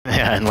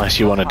unless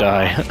you want to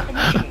die.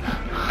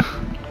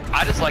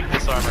 I just like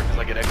this armor because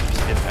I get extra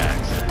skin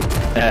packs.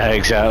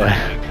 Exactly.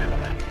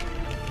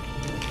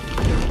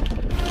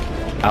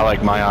 I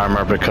like my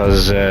armor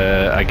because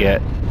I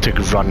get to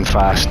run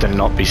fast and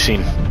not be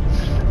seen.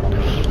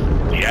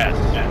 Yes.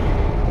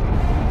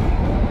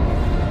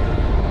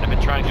 I've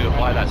been trying to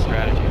apply that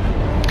strategy.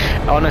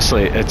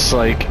 Honestly, it's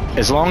like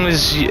as long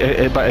as you,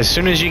 but as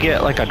soon as you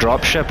get like a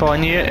drop ship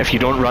on you, if you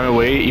don't run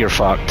away, you're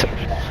fucked.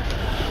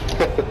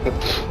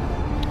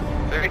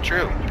 Very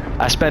true.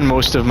 I spend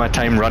most of my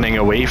time running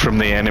away from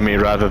the enemy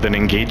rather than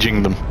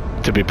engaging them,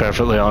 to be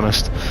perfectly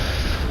honest.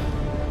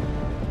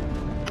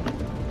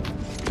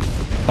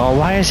 Oh,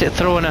 why is it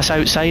throwing us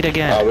outside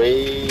again? Are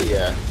we?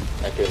 Yeah,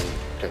 I can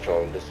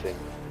control this thing.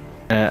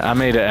 I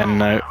made it in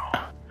now.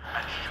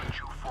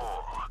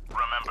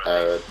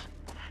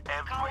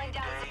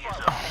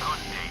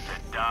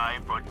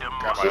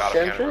 Grab my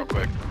autocannon real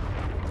quick.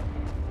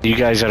 You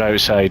guys are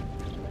outside.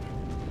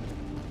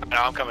 No,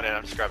 I'm coming in.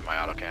 I'm just grabbing my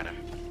autocannon.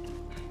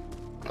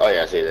 Oh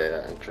yeah, I see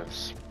the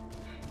entrance.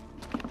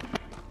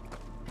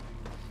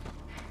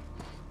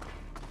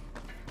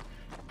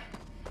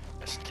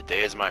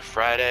 Today is my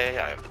Friday.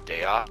 I have the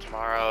day off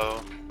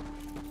tomorrow.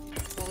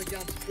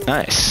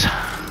 Nice.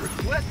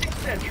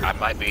 I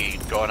might be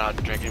going out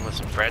drinking with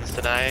some friends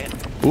tonight.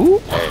 Ooh.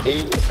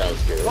 Hey,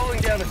 sounds good.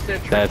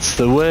 That's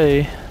the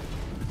way.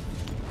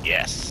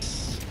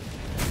 Yes.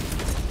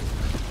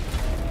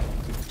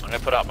 I'm gonna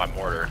put out my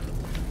mortar.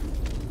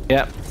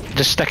 Yep.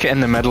 Just stick it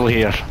in the middle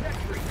here.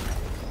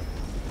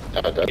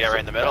 Yeah, right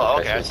in the middle?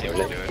 Okay, I see what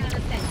you're doing.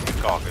 Good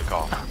call, good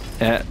call.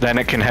 Yeah, then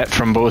it can hit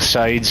from both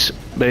sides,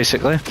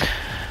 basically.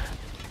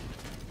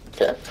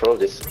 Yeah, throw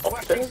this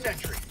off there.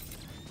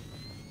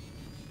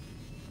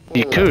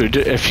 You could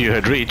if you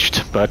had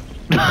reached, but...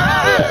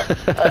 Yeah,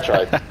 I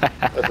tried.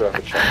 That's worth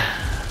a try.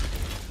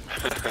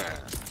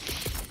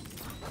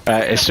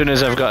 As soon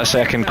as I've got a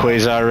second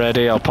quasar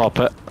ready, I'll pop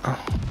it.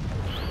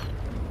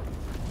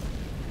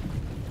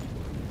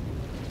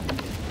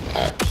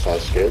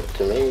 Sounds good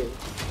to me.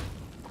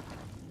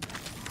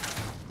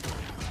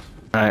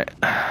 Right.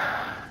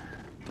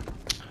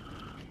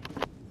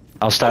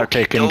 I'll start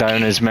taking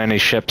down as many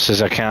ships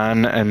as I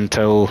can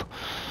until...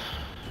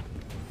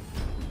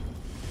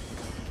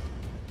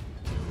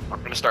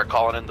 I'm gonna start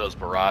calling in those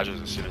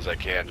barrages as soon as I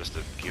can, just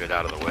to keep it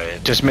out of the way.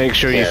 Just make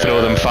sure you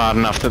throw them far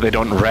enough that they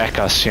don't wreck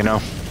us, you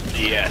know?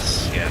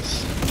 Yes,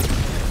 yes.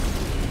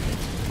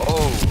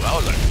 Oh, that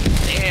was a...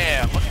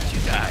 Damn, look at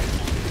you guys.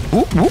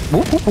 Whoop, whoop,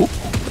 whoop, whoop, whoop.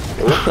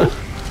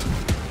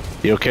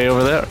 You okay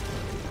over there?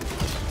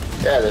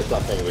 Yeah, there's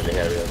nothing really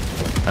heavy.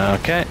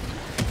 Okay.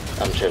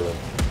 I'm chilling.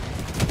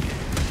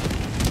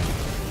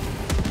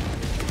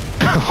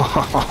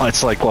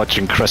 It's like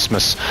watching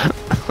Christmas.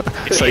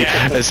 It's like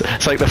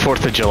it's like the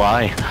 4th of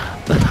July.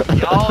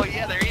 Oh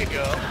yeah, there you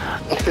go.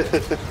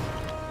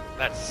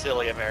 That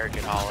silly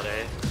American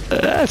holiday.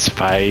 That's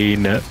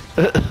fine.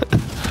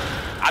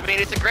 I mean,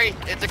 it's a great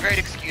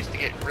excuse to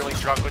get really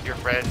drunk with your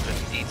friends and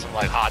eat some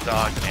like hot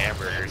dogs and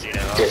hamburgers, you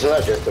know. It's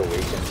not just a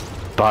weekend.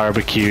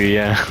 Barbecue,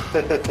 yeah.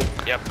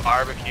 Yep,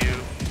 barbecue.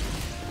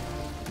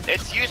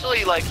 It's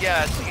usually like,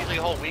 yeah, it's usually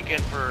a whole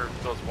weekend for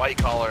those white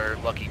collar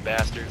lucky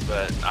bastards,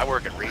 but I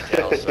work in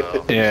retail,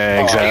 so.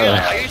 Yeah, exactly.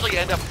 I usually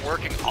end up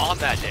working on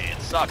that day.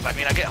 It sucks. I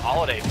mean, I get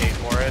holiday paid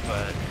for it,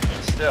 but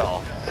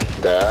still.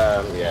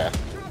 Damn, yeah.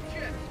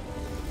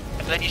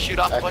 And then you shoot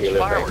off a bunch of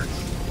fireworks.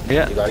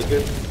 Yeah. You got it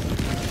good?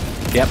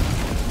 Yep.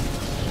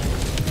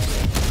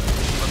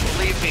 But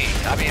believe me,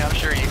 I mean, I'm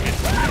sure you can,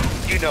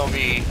 you know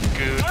me,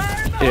 Goon.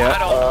 Yeah.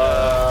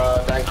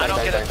 I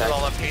don't get into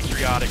all that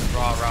patriotic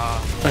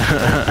rah-rah.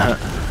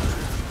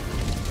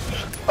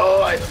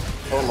 Oh, I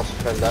almost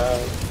fell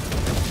down.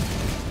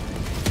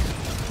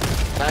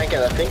 Tank,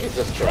 and I think it's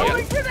just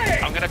trying.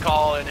 I'm gonna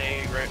call in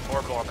a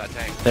orbital on that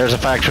tank. There's a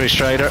factory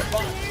strider.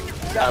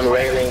 I'm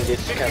railing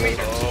this cannon.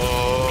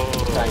 Oh.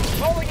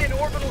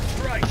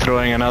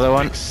 Throwing another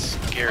one.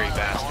 Scary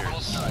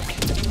bastards.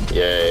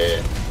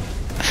 Yeah.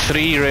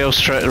 3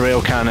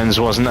 rail cannons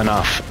wasn't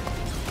enough.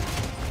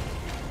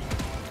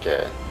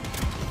 Okay.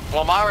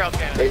 Well, my rail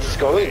cannon. It's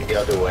going the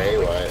other way,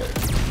 right?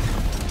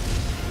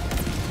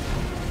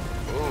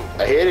 Ooh,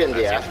 I hit it in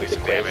the that ass seems with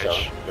to the be some quasar,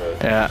 damage.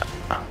 but Yeah.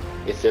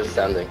 it's still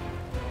standing.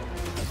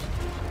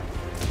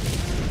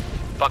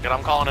 Fuck it,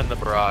 I'm calling in the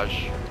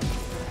barrage.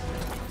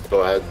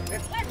 Go ahead.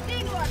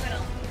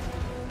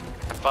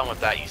 Have fun with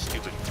that, you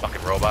stupid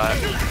fucking robot.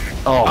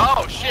 Oh.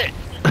 Oh shit!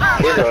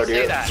 Don't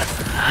Say that.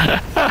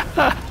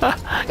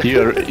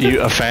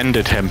 You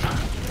offended him.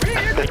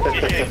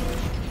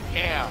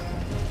 Yeah.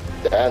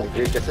 Damn, did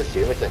you just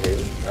assume it's a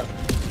hit?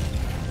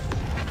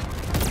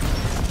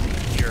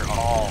 You're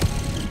all.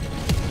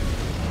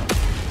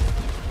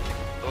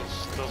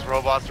 Those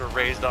robots were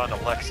raised on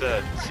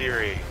Alexa and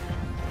Siri.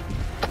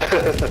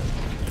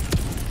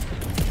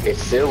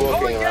 It's still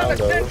walking around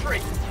though.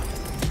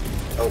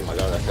 Oh my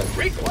god, that's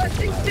sentry.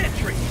 Requesting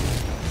sentry.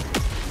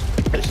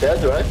 It's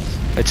dead, right?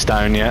 It's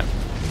down yet.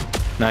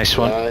 Nice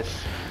one.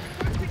 Nice.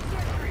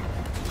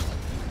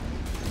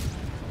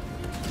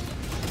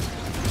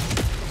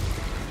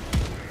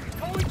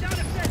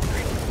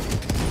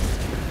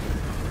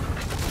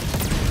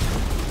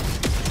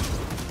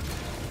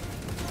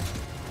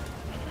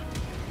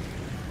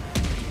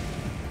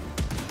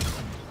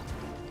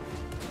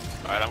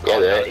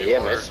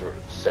 EMS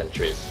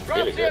sentry is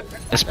really good.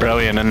 It's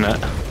brilliant, isn't it?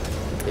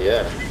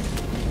 Yeah.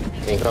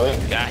 Incoming.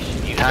 Gosh,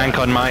 you Tank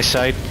on my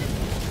side.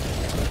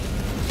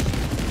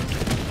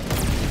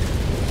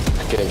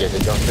 I couldn't get the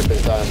jump ship in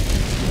time.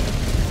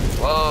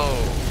 Whoa.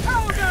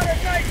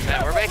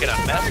 Man, we're making a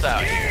mess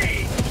out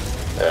here.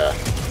 Yeah.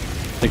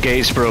 The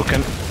gate's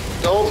broken.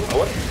 No,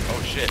 what?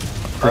 Oh shit.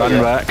 Run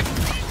yeah. back.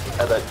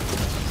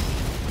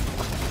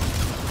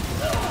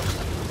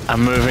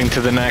 I'm moving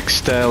to the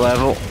next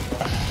level.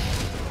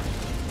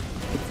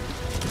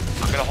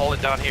 I'm gonna hold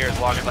it down here as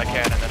long as I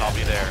can, and then I'll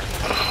be there.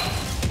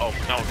 Oh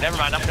no, never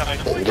mind. I'm coming.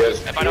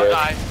 Just if I don't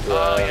die,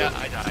 oh yeah,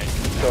 I died.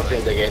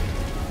 Crossing the gate.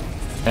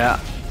 Yeah.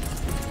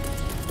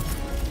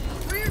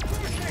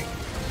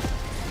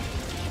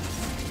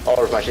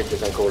 All of my shit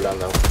is on cooldown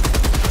now.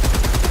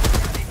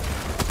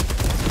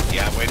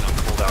 Yeah, I'm waiting on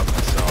cooldown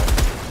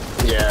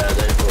myself. Yeah,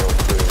 they broke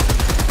through.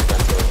 That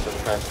was so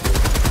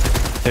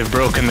fast. They've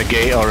broken the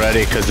gate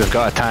already because they've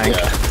got a tank.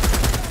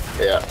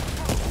 Yeah.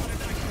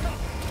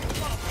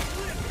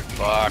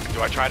 Fuck,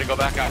 do I try to go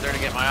back out there to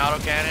get my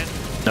autocannon?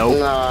 Nope.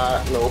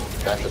 Nah, nope,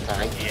 that's a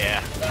tank.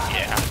 Yeah.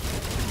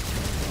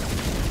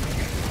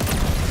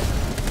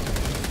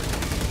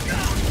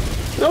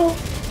 No.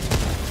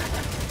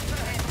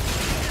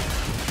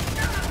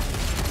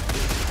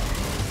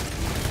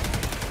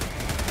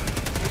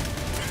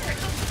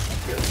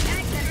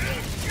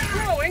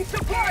 Throwing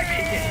supply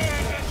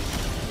beacon.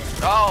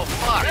 Oh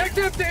fuck!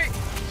 Empty.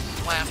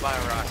 Slammed by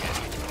a rocket.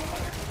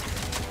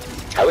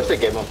 How is the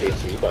game on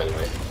PC, by the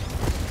way?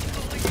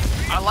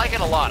 I like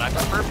it a lot. I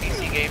prefer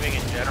PC gaming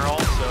in general,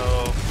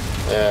 so...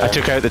 I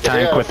took out the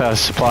tank with a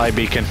supply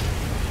beacon.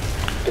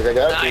 Because I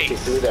got Nice.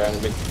 PC2 there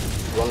and been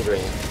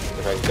wondering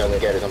if I'm gonna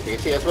get it on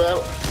PC as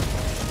well.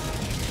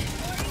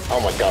 Oh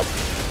my god.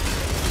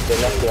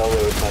 They knocked me over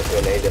with my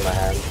grenade in my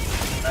hand.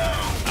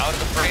 I was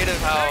afraid of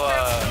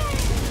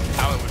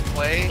how it would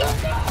play.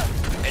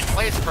 It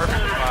plays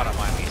perfectly fine on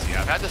my PC.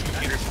 I've had this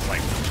computer since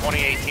like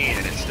 2018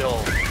 and it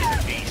still is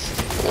a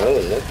beast. Oh,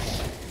 nuts.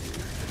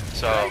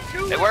 So,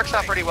 it works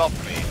out pretty well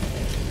for me.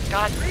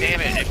 God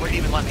damn it, it wouldn't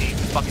even let me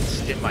fucking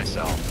stim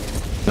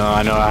myself. No,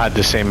 I know, I had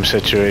the same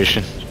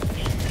situation.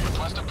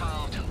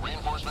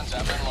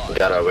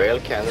 Got a rail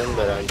cannon,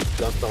 but I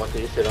don't know what to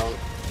use it on.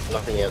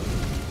 Nothing yet.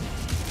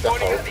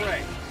 That's all.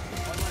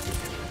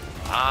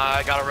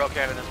 I got a rail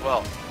cannon as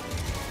well.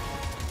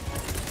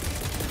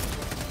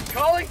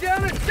 Calling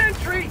down a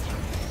sentry.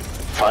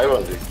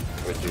 500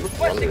 reduced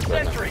Requesting 100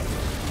 right now. sentry.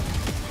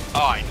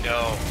 Oh, I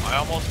know. I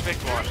almost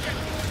picked one.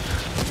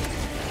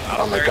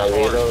 Oh my god,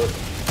 reload.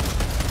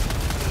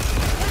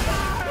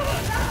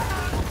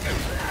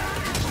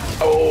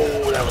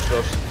 Oh, that was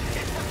close.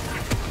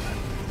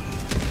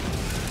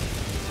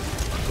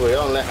 We're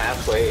only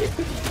halfway.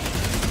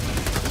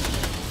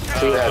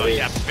 Too heavy.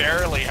 Yeah,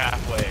 barely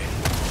halfway.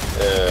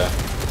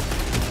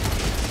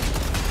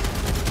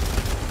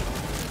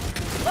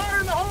 Fire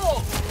in the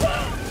hole.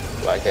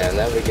 Why can I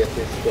never get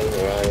this thing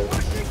right?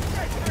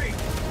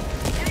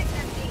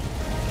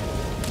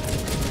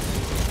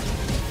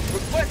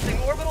 Requesting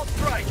orbital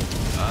strike.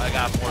 I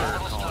got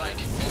word on it.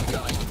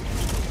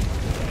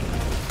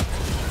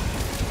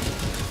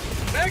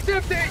 Mag's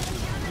empty.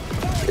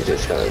 It's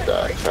just gonna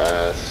die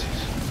fast.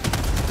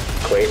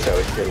 Quasar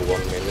is still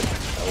 1 minute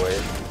away.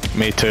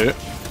 Me too.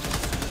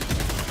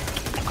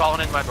 I'm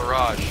calling in my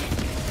barrage.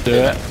 Do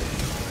it.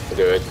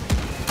 Do it.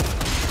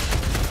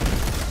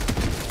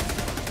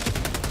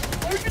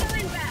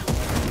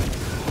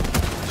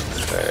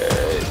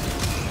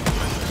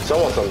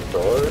 Someone's on the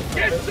door.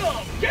 Get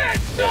some. Get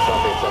some. Yeah,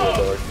 something's on the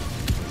door.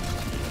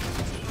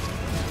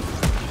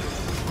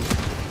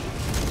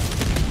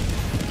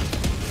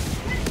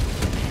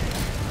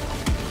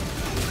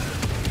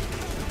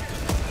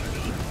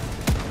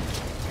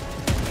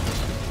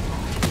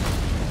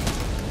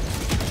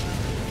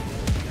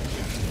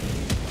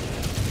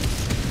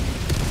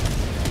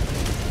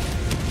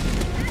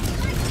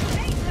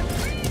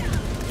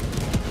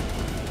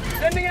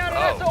 Sending out an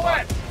SOS.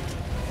 Fuck.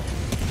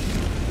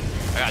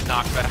 I got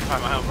knocked back by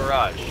my own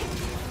barrage.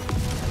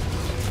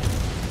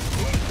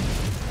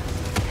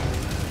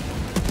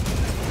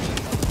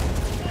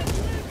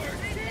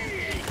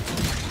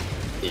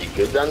 You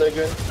good down there,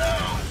 Gwen?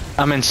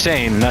 I'm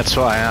insane, that's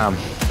what I am.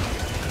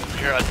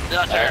 You're a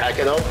nutter. I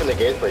can open the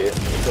gate for you.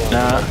 If you want.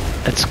 Nah,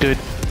 it's good.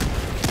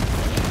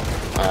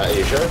 Are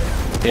you sure?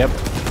 Yep.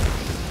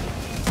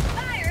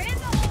 Fire in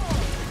the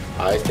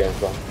hole. I stand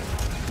from.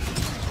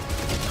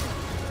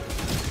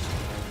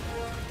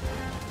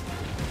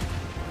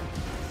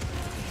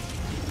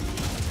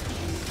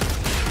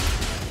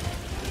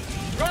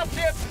 Drop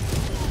ship.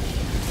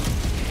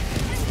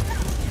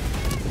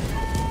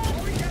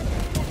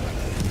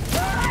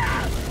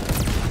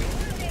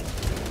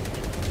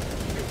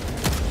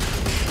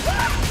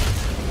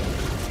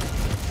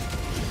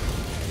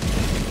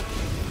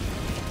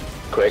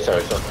 Quasar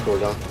is off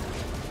cooldown.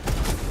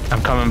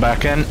 I'm coming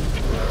back in.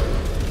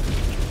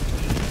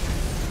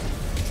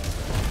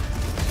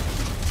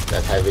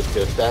 That heavy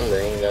still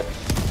standing. That's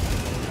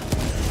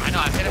I know,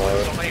 I've hit him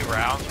with so many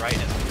rounds right in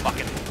his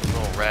fucking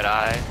little red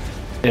eye.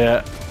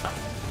 Yeah.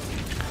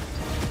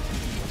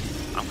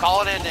 I'm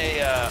calling in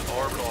a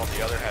orbital on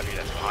the other heavy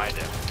that's behind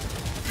him.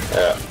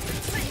 Yeah.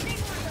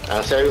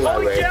 I'm saving my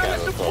Calling ray down a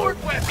cannon for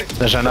support weapon.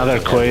 There's another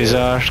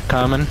quasar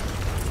coming.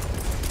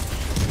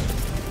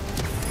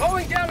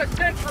 Calling down a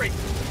sentry.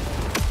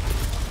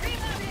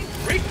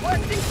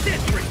 Requesting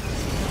sentry.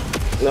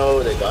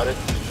 No, they got it.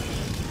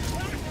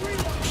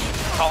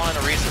 Calling in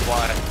a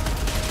resupply.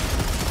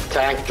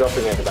 Tank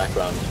dropping in the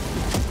background.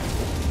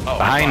 Oh,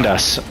 Behind fuck.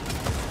 us.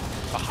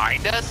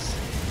 Behind us?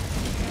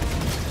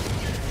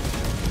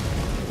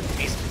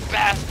 These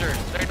bastards,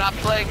 they're not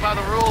playing by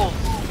the rules.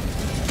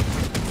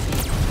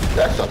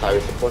 That's not how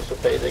you're supposed to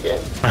play the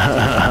game.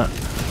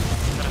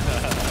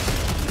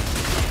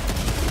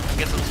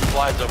 Get some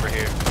supplies over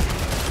here.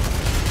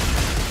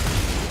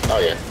 Oh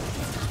yeah.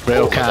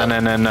 Rail Oh,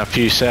 cannon in a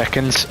few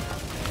seconds.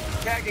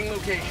 Tagging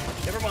location.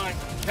 Never mind.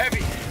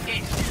 Heavy.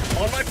 East.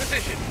 On my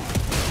position.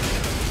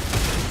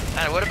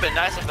 And it would have been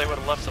nice if they would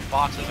have left some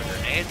boxes of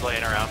grenades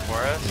laying around for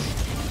us.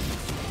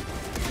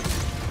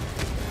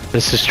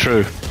 This is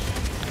true.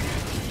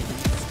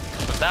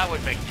 But that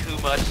would make too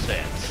much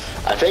sense.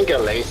 I think a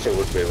laser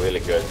would be really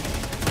good.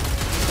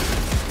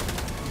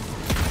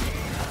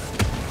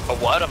 A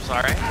what? I'm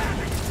sorry.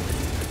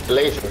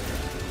 Laser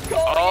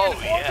Calling Oh,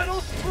 in yes.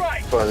 orbital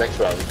strike. for next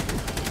round.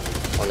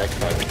 Or next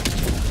time.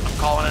 I'm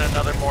calling in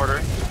another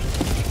mortar.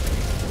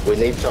 We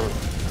need some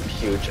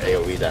huge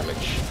AoE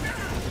damage.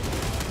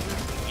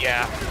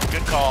 Yeah,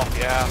 good call.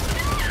 Yeah.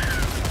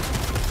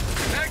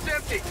 Mag's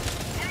empty.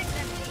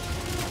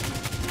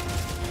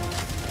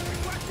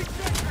 Requesting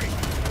sentry. I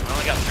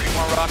only got 3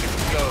 more rockets to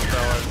go,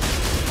 fellas.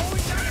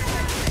 Calling down a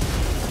sentry.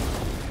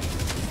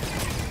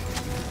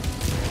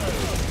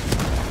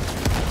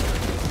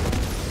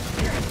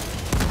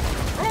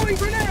 Throwing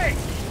grenade.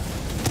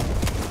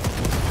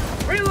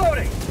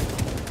 Reloading.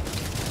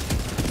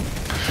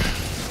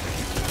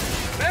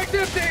 Mag's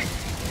empty.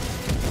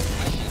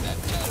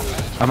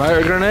 I'm out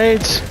of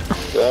grenades.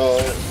 So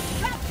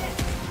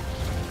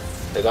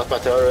they got my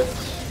turrets.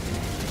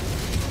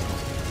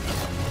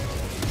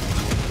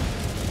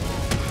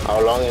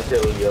 How long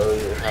until you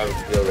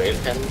have your rail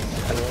cannons?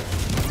 Anyway?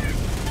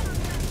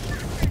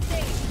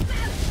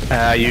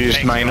 I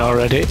used mine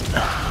already.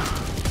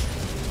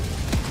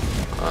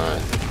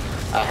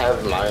 I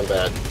have mine,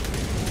 but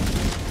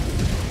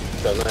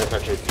don't know if I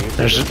should use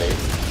There's it.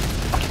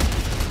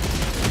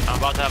 I'm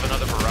about to have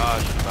another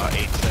barrage in about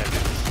 8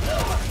 seconds.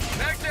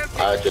 Mag's empty.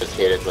 I just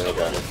hit it when you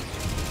got it.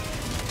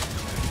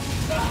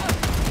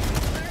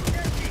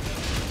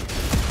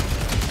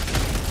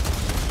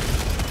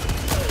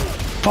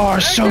 For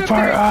Super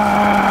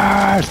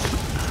Earth!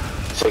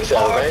 6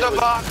 out For of 8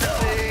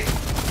 democracy!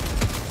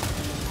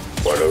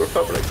 for the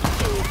Republic.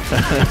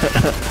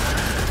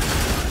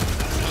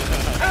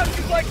 How'd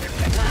you like it?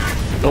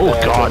 Oh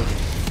god,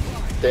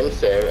 Stim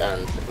save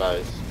and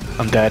supplies.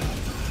 I'm dead.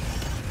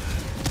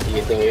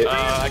 Eating it.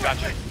 I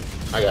got you.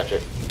 I got you.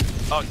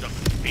 Oh,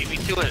 beat me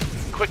to it.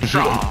 Quick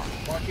draw.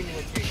 Marking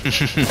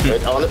location.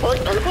 Wait, on the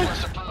point, on the point.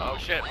 Oh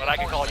shit, but I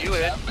can call you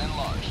in.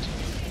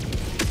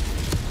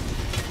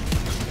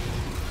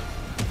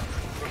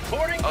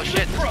 Reporting Oh to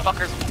shit, the this front.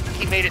 fucker's,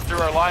 he made it through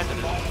our lines and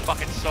is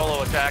fucking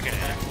solo attacking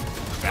him.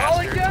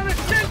 Calling Bastard. down a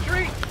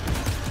sentry.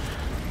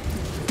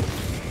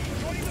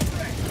 Joining the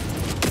fray.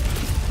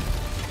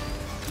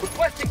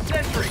 Requesting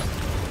sentry.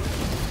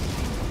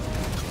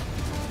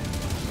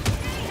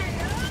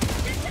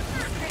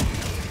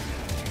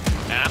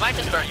 And I might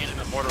just start using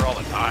the mortar all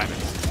the time.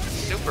 It's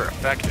super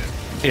effective.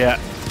 Yeah.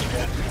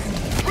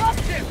 Drop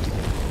ship.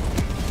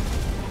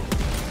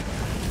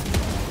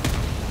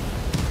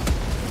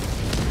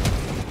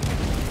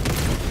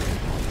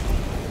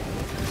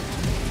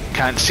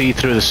 Can't see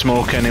through the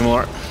smoke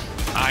anymore.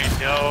 I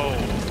know.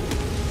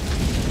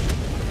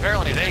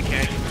 Apparently they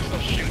can't. They're still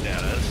shooting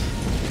at us.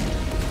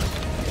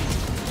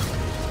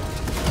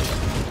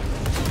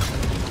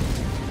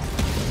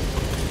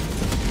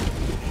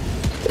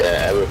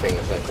 Yeah, everything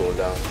is on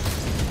cooldown.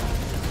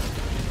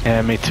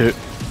 Yeah, me too.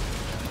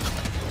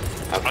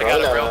 I've I got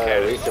run a rail a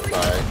cannon.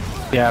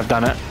 resupply. Yeah, I've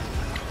done it.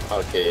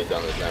 Okay, you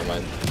done it, never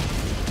mind.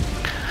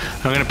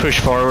 I'm gonna push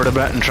forward a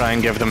bit and try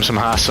and give them some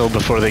hassle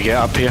before they get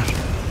up here. Let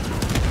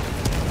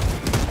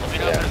me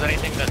know Yeah. if there's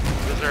anything that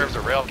deserves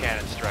a rail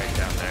cannon strike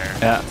down there.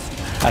 Yeah.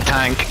 A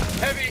tank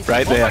Heavy.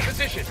 Right on there. my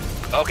position.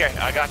 Okay,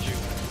 I got you.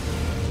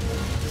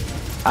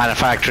 and a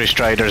factory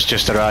strider's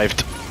just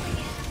arrived.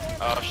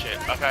 Oh shit.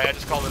 Okay, I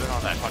just called it in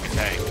on that fucking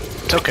tank.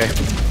 It's okay.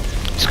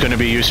 It's gonna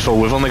be useful.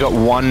 We've only got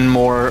one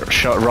more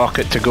shot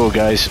rocket to go,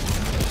 guys.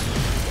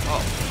 Oh,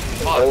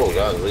 fuck. Oh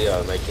god, we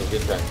are making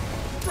good time.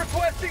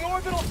 Requesting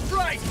orbital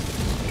strike.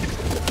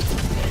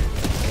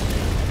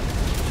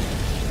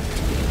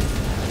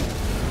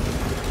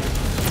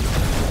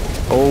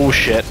 Oh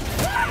shit.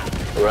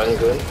 Run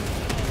good.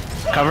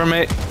 Cover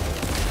me.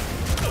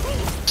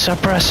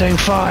 Suppressing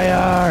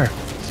fire!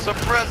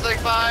 Suppressing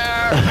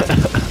fire!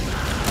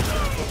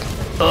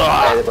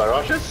 Ugh. Any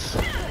barrages?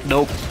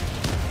 Nope.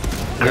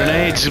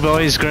 Grenades,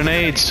 boys,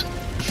 grenades.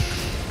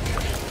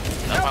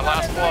 That's my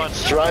last one.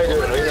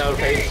 Strider in our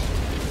face.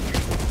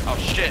 Oh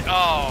shit!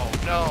 Oh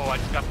no! I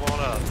just got blown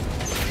up.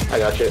 I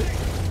got you.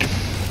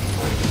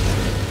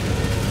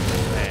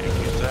 Thank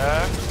you,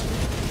 sir.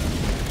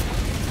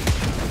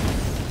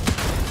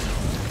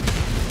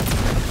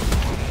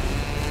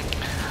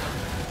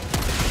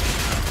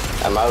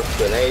 I'm out of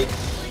grenades.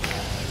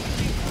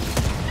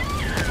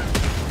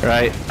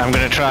 Right, I'm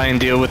gonna try and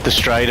deal with the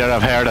Strider.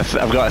 I've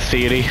got a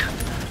theory.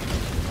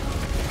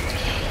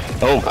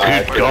 Oh,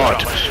 good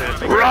God!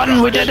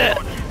 Run! We did it!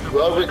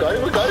 Well, we got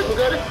it.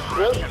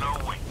 Run.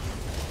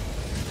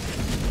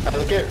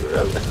 Okay,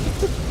 run.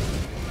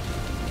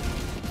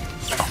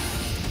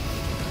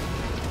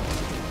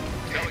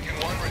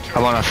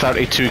 I'm on a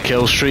 32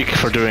 kill streak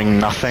for doing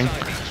nothing.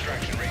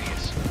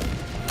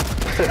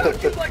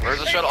 Where's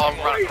the shuttle? Oh, I'm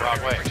running the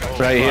wrong way. Oh,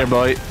 Right here,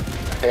 boy.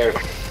 Here.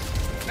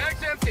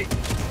 Mag's empty.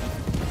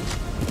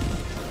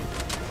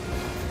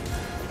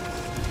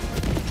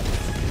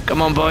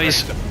 Come on,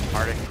 boys.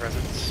 Parting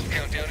presents.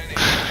 Countdown in.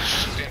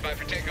 Stand by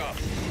for takeoff.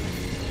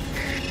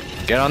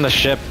 Get on the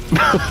ship.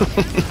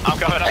 I'm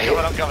coming. I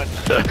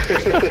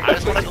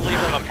just wanted to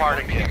leave them a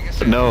parting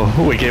gift. No,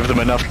 we gave them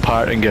enough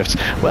parting gifts.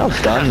 Well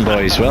done,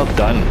 boys. Well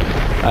done.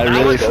 I That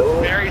really. was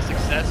very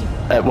successful.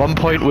 At one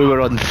point, we were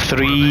on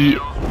 3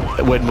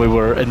 when we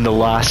were in the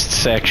last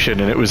section,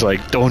 and it was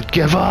like, "Don't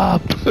give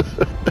up."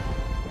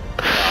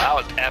 That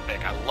was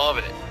epic. I love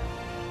it.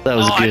 That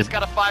was I good. just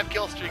got a 5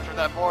 kill streak from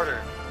that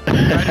mortar.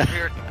 Right up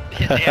here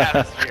in the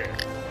atmosphere.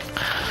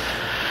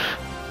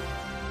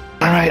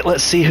 All right,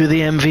 let's see who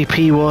the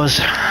MVP was.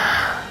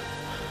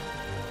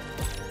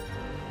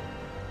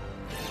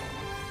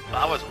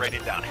 I was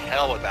raining down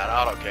hell with that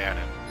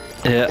autocannon.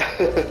 Yeah.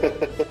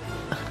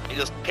 You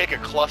just pick a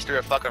cluster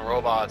of fucking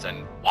robots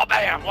and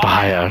wha-bam,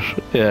 wha-bam. Fire.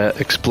 Yeah,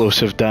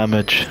 explosive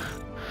damage.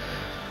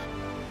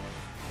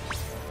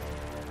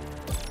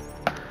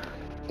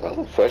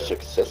 Well, first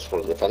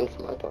successful defense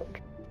for my part.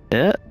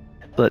 Yeah.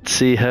 Let's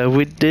see how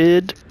we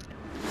did.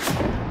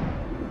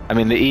 I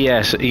mean, the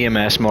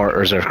EMS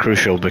mortars are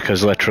crucial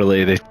because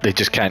literally they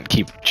just can't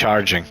keep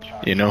charging,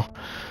 you know?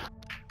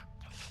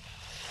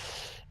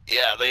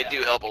 Yeah, they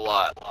do help a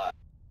lot.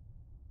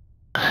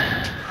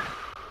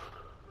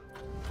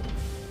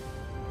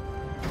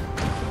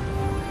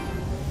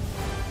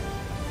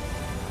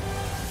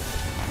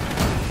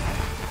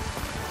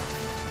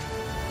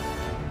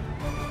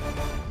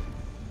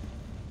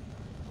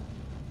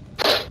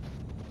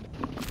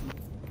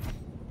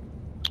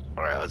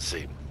 Alright, let's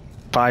see.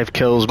 5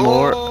 kills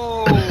more. Oh!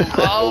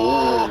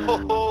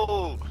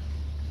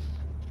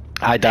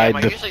 I died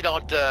I the usually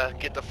don't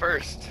get the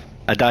first.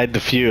 I died the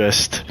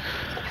fewest.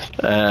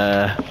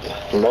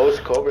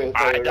 Most covering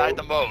fire. I died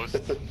the most.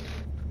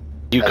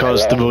 You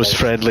caused the most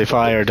friendly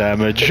fire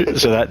damage,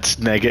 so that's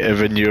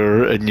negative in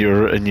your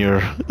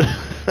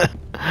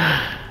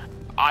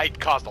I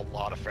caused a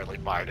lot of friendly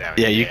fire damage.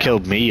 Yeah, you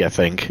killed me, I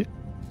think.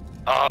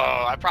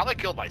 Oh, I probably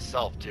killed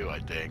myself too, I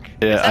think.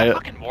 Yeah, It's that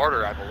fucking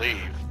mortar, I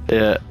believe.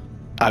 Yeah.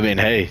 I mean,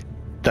 hey,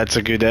 that's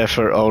a good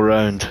effort all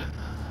round.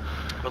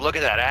 But look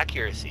at that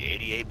accuracy,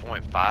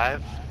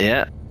 88.5.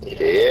 Yeah.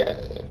 Yeah,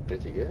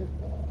 pretty good.